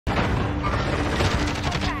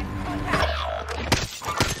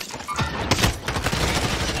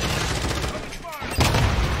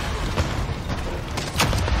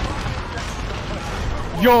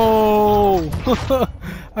Yo!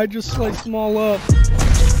 I just sliced them all up.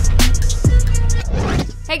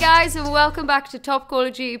 Hey guys, and welcome back to Top Call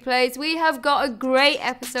of Duty Plays. We have got a great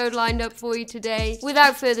episode lined up for you today.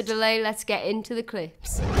 Without further delay, let's get into the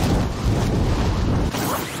clips.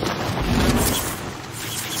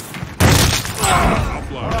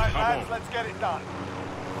 Alright lads, let's get it done.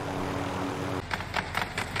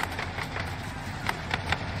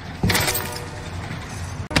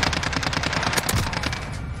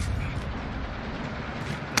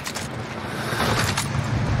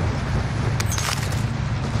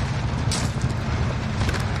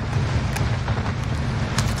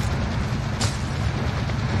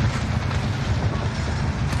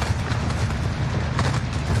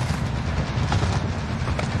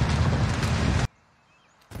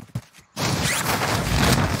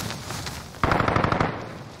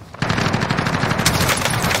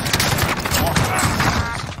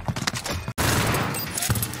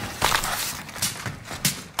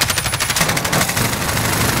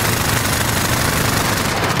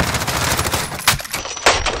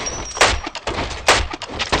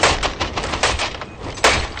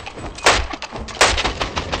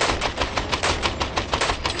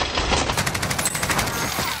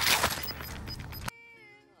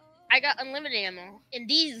 I got unlimited ammo. And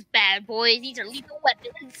these bad boys, these are lethal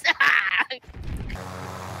weapons.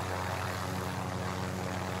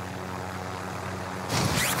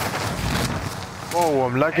 Oh,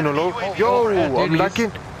 I'm lagging all over. Yo, I'm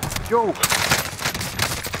lagging. Yo.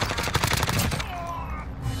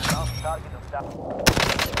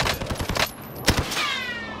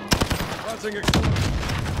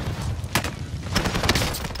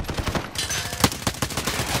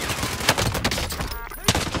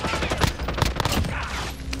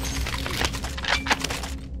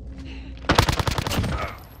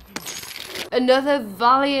 Another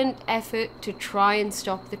valiant effort to try and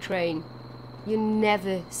stop the train. You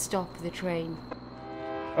never stop the train.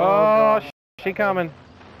 Oh, she coming.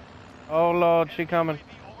 Oh Lord, she coming.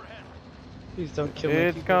 Please don't kill me.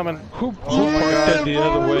 It's coming. Who parked that the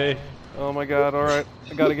other way? Oh my God! All right,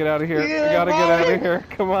 I gotta get out of here. I gotta get out of here.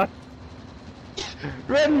 Come on.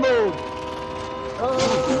 Rainbow! Oh.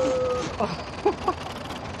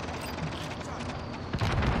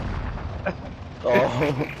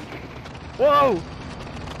 Whoa!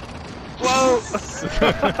 Whoa!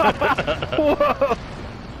 Whoa!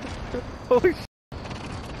 Holy shit!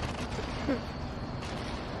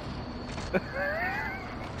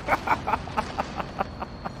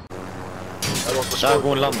 Daar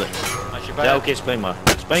gewoon landen. Ja, oké, spring maar.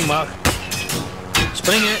 Spring maar.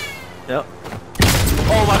 Springen. Ja.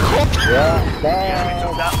 Oh mijn god! Ja,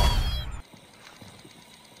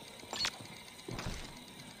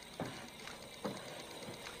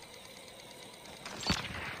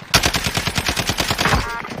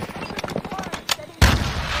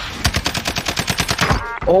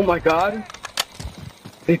 Oh my god.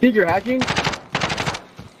 They think you're hacking?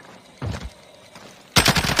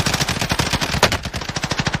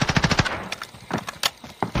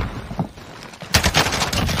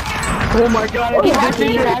 Oh my god, are you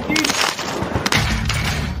hacking?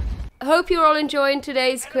 I hope you're all enjoying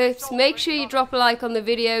today's clips. Make sure you drop a like on the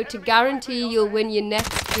video to guarantee you'll win your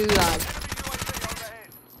next gulag.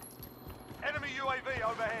 Enemy UAV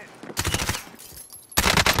overhead.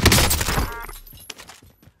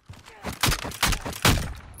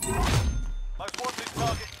 Most wanted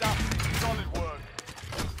target down. Solid work.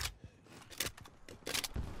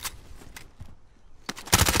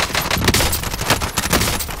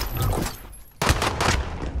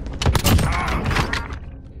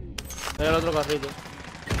 Mira el otro carrito.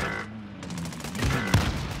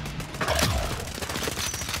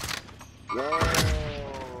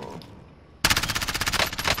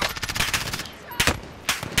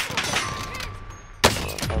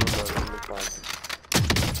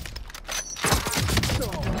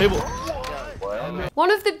 One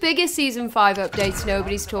of the biggest Season 5 updates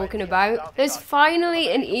nobody's talking about. There's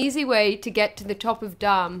finally an easy way to get to the top of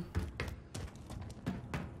Dam.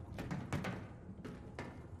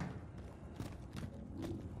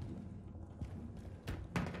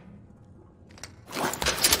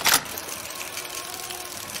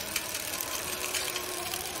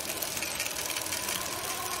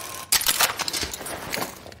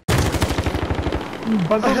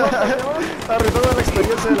 Arruinando la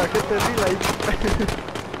experiencia de la gente de fila ahí.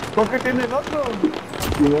 ¿Por qué tiene el otro?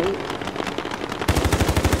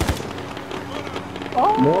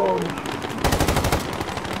 Oh. No.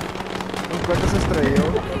 Un coche se estrelló.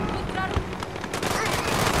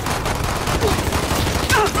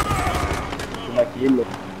 Tranquilo.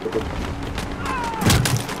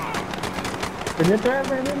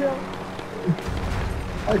 Penétrame, Emilio.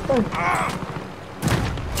 Ahí está.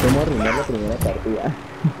 Vamos a arruinar la primera partida.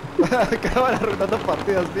 Acaban arruinando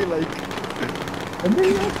partidas, ni like.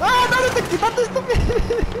 ¡Ah, no te quitaste esto!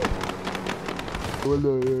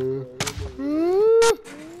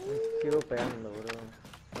 Sigo pegando, bro.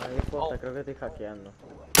 No importa, creo que estoy hackeando.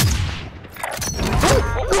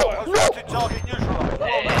 Wanted target neutralized.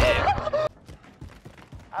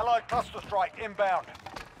 Allied cluster strike inbound.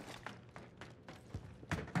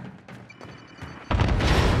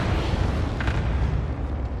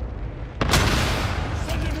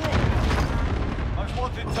 Most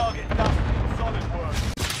wanted target done. Solid work.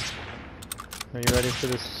 Are you ready for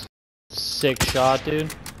this sick shot,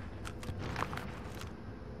 dude?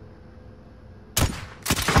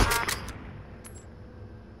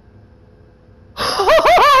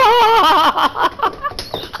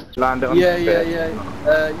 Land on Yeah,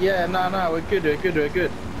 no, we're good. It's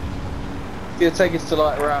gonna take us to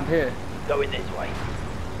like around here. Going this way.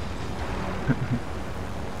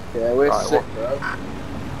 Yeah, we're Right, sick, bro.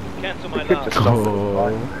 Cancel my Could last. just stop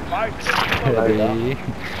it.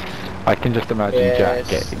 I can just imagine Yeah,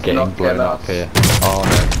 Jack it's getting not blown up us. here. Oh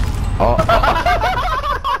no. Oh.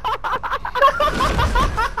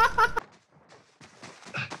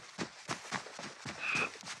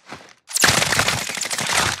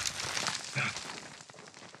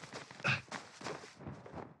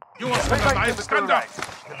 You want some knife? Stand up!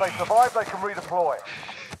 If they survive, they can redeploy.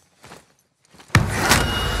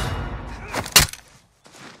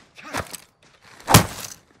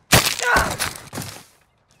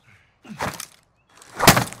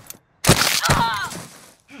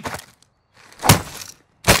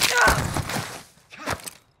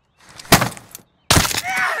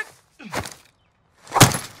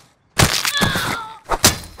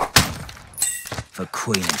 For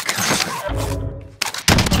Queen and Country.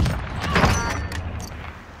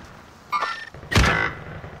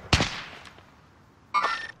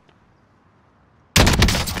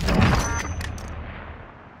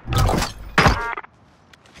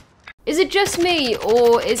 Is it just me,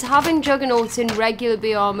 or is having juggernauts in regular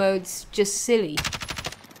BR modes just silly?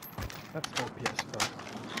 That's OPS, bro.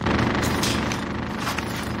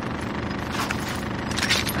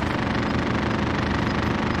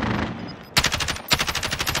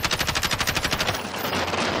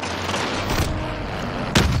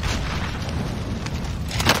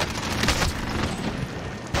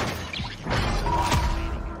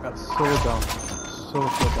 That's so dumb. So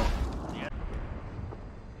dumb.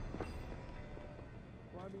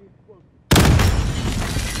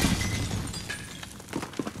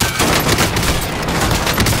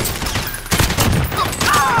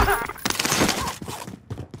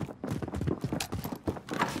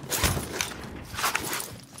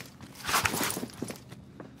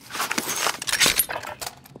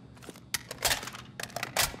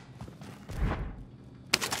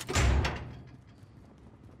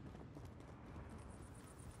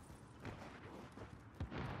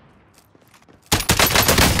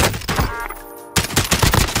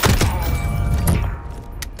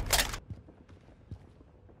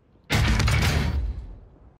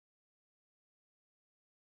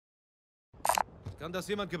 Kann das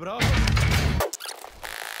jemand gebrauchen?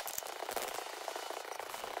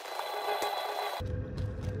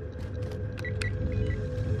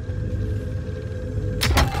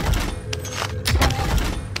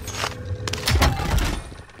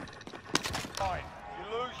 Fine. You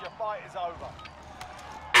lose, your fight is over.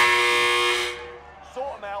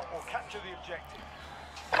 Sort them out or capture the objective.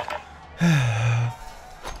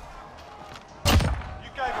 You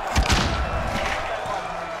gave them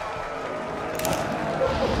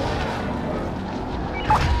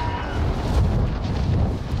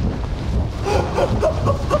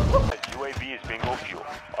UAV is bingo fuel.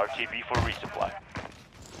 RTB for resupply.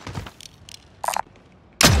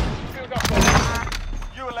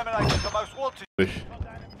 You eliminated the most wanted.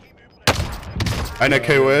 Einer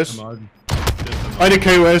KOS. Eine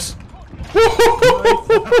KOS.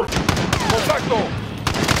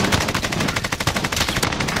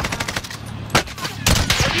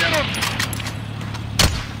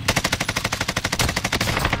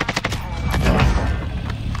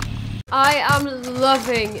 I am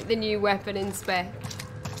loving the new weapon in spec.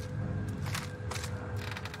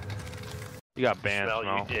 You got banned,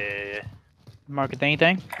 Smell. Mark it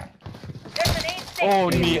anything? Oh,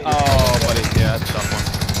 neat. Oh, buddy. Yeah, that's a tough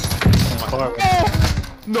one. Oh,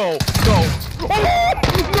 no. No. Oh,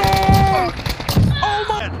 no. Oh,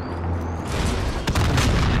 my.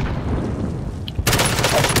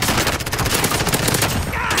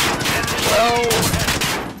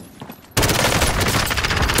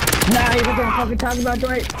 Nah, he doesn't fucking talking about,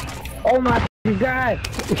 Dwight? Oh my god!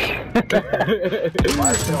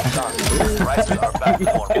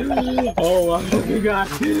 Oh my fucking god!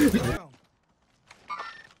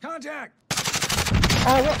 Contact!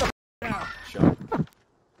 Oh, what the Shot.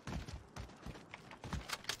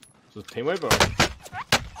 So team over.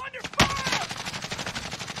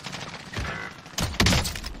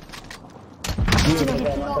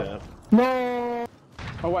 No!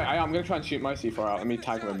 Oh wait, I'm gonna try and shoot my C4 out. Let me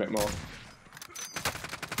tag him a bit more.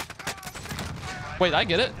 Wait, I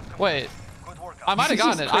get it. Wait, I might have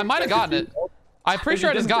gotten it. I might have gotten it. I'm pretty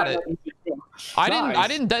sure I just got it. I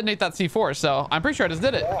didn't detonate that C4, so I'm pretty sure I just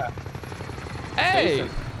did it. Yeah. Hey.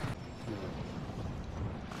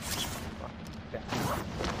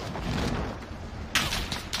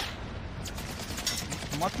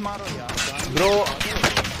 Bro.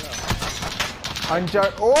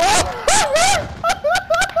 Unchar. Oh!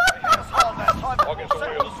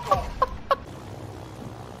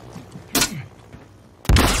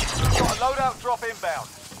 Got a loadout drop inbound.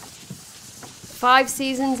 5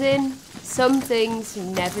 seasons in, some things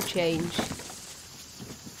never change.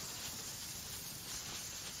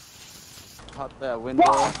 Out that window.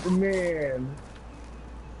 Fuck, man.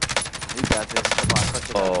 You got this. Come on, push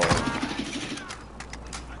it. Oh.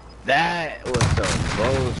 That was so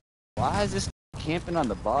close. Why is this camping on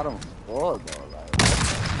the bottom floor, though? Like,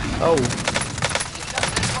 Oh.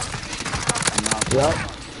 Yep.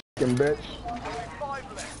 Fucking bitch.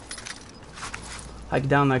 Hike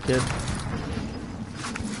down that kid.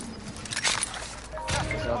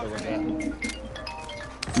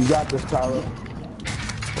 You got this, Tyler.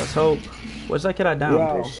 Let's hope. Where's that kid I down?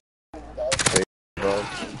 Wow.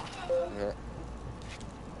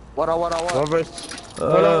 What? One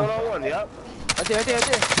yep. Right there.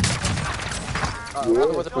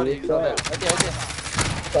 With the buddy, you go there. Right there.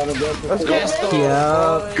 Let's go.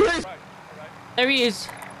 Yeah. There he is.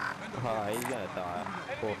 Oh, he's gonna die.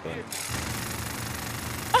 Poor thing.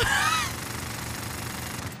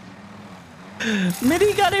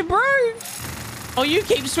 Mini got it, bro. Oh, you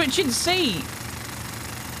keep switching seat.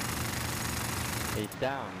 He's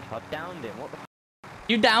down. I downed him. What the?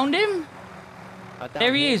 You downed him?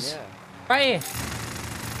 There he is. Yeah. Right here.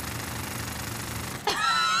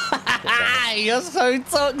 You're so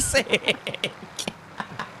toxic.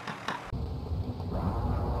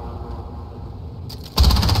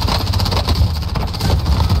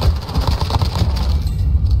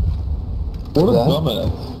 What a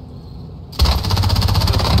dumbass.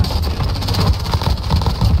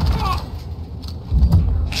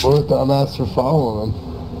 What a dumbass for following him.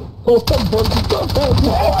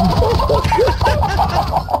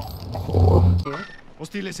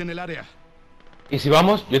 Hostiles en el área. ¿Y si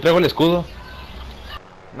vamos? Yo traigo el escudo.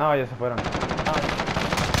 No, ya se fueron.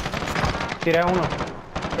 Tira uno.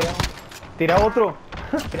 Tira otro.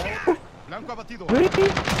 Blanco abatido.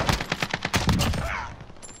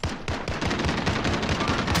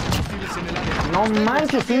 No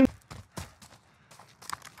manches, sí.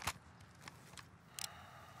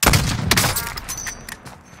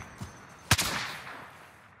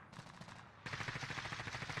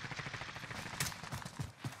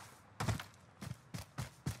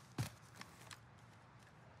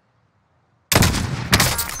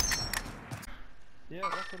 Yeah,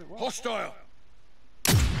 that's what it was. Hostile.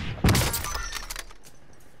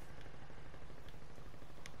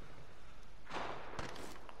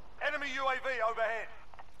 Enemy UAV overhead.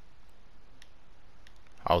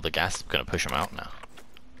 Oh, the gas is gonna push him out now.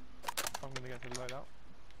 I'm gonna get the load out.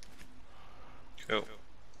 Cool.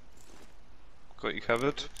 Got you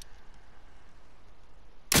covered.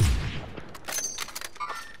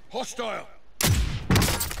 Hostile.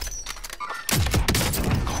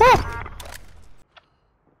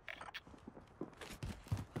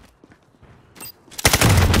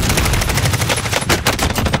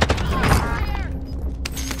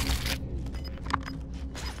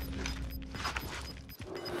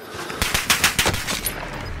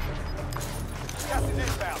 Gas is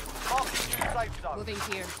inbound. Marking new safe zone. Moving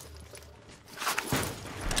here.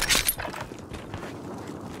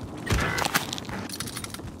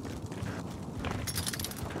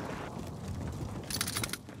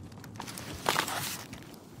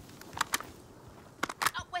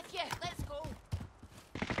 Up with you. Let's go.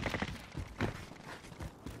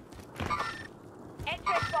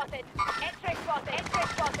 Entry spotted. Entry spotted. Entry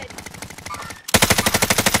spotted.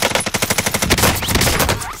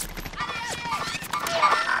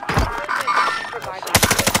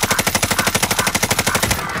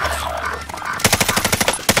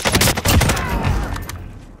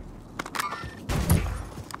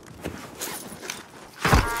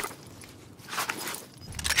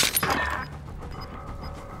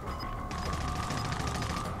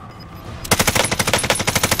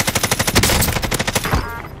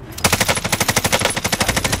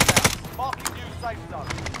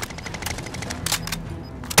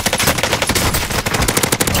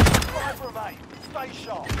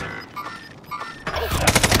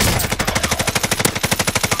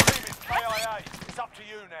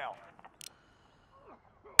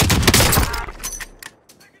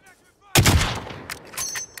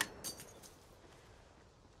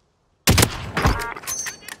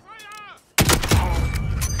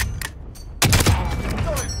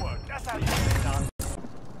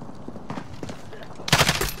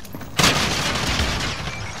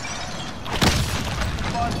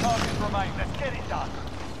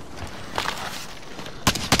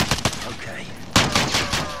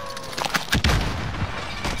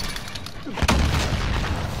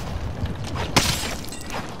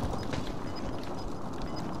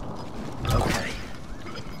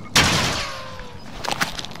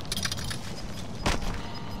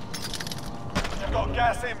 got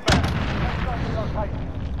gas inbound.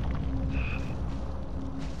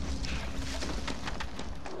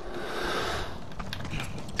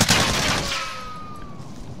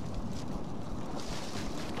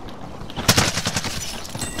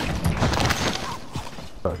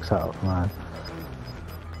 Fuck's out, man.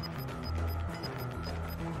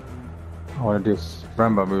 I want to do this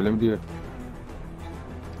Rambo move. Let me do it.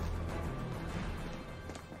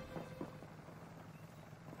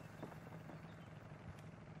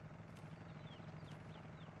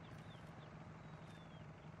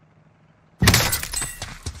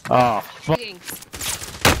 Oh, fuck. I'm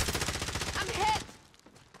hit.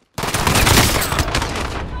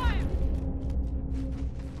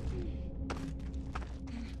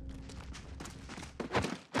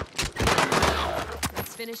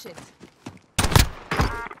 Let's finish it.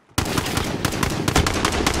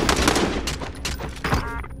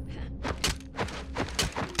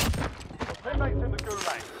 Teammates in the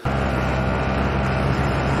gulag.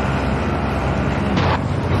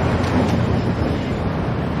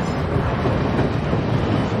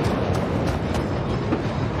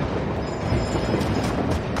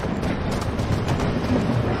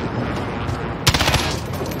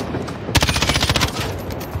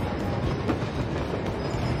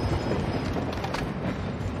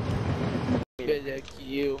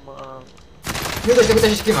 Aqui, mano. Meu Deus, tem muita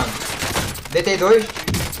gente aqui, mano. Deitei dois.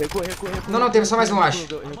 Não, não, tem só mais um, acho.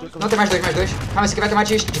 Não, tem mais dois. Calma, esse aqui vai tomar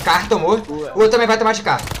de carro, tomou. O outro também vai tomar de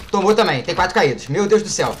carro. Tomou também, tem 4 caídos. Meu Deus do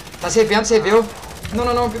céu. Tá se revendo, se reveu. Não,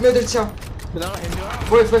 meu Deus do céu.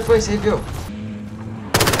 Foi, se reveu.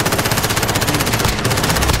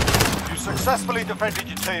 You successfully defended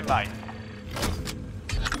your teammate.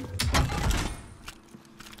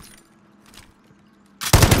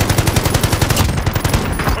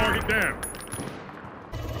 Target down.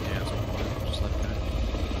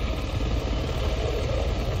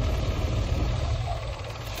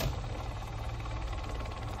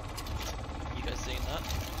 You guys seeing that?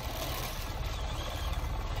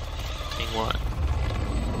 Seeing what?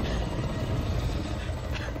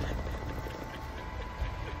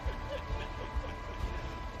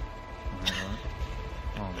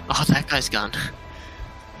 Oh, that guy's gone.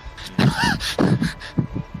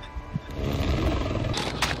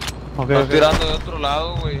 Están tirando de otro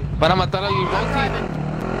lado, güey. Van a matar al Lottie.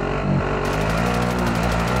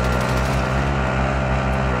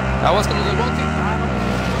 Aguas con los del Lottie.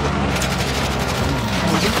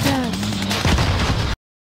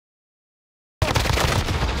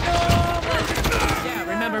 Yeah,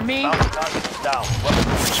 remember me? Down.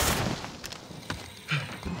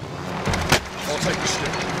 I'll take the stick.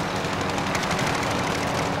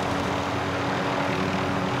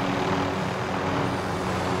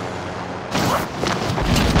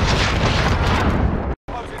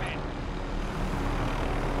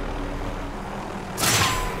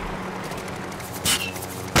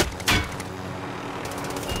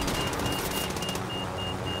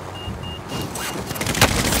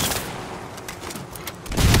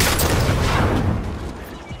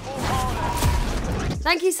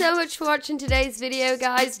 Thank you so much for watching today's video,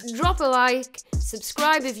 guys. Drop a like,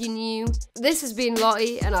 subscribe if you're new. This has been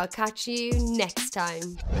Lottie, and I'll catch you next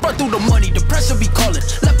time. Run through the money, the pressure be calling.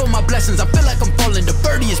 Left on my blessings, I feel like I'm falling. The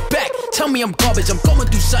birdie is back, tell me I'm garbage. I'm going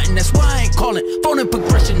through something, that's why I ain't calling. Phone in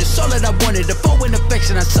progression, it's all that I wanted. The phone in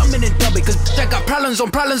affection, I summon and dub it. Cause I got problems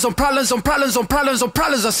on problems on problems on problems on problems on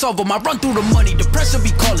problems, I solve them. I run through the money, the pressure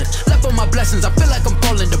be calling. Left on my blessings, I feel like I'm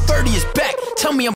falling. The birdie is back, tell me I'm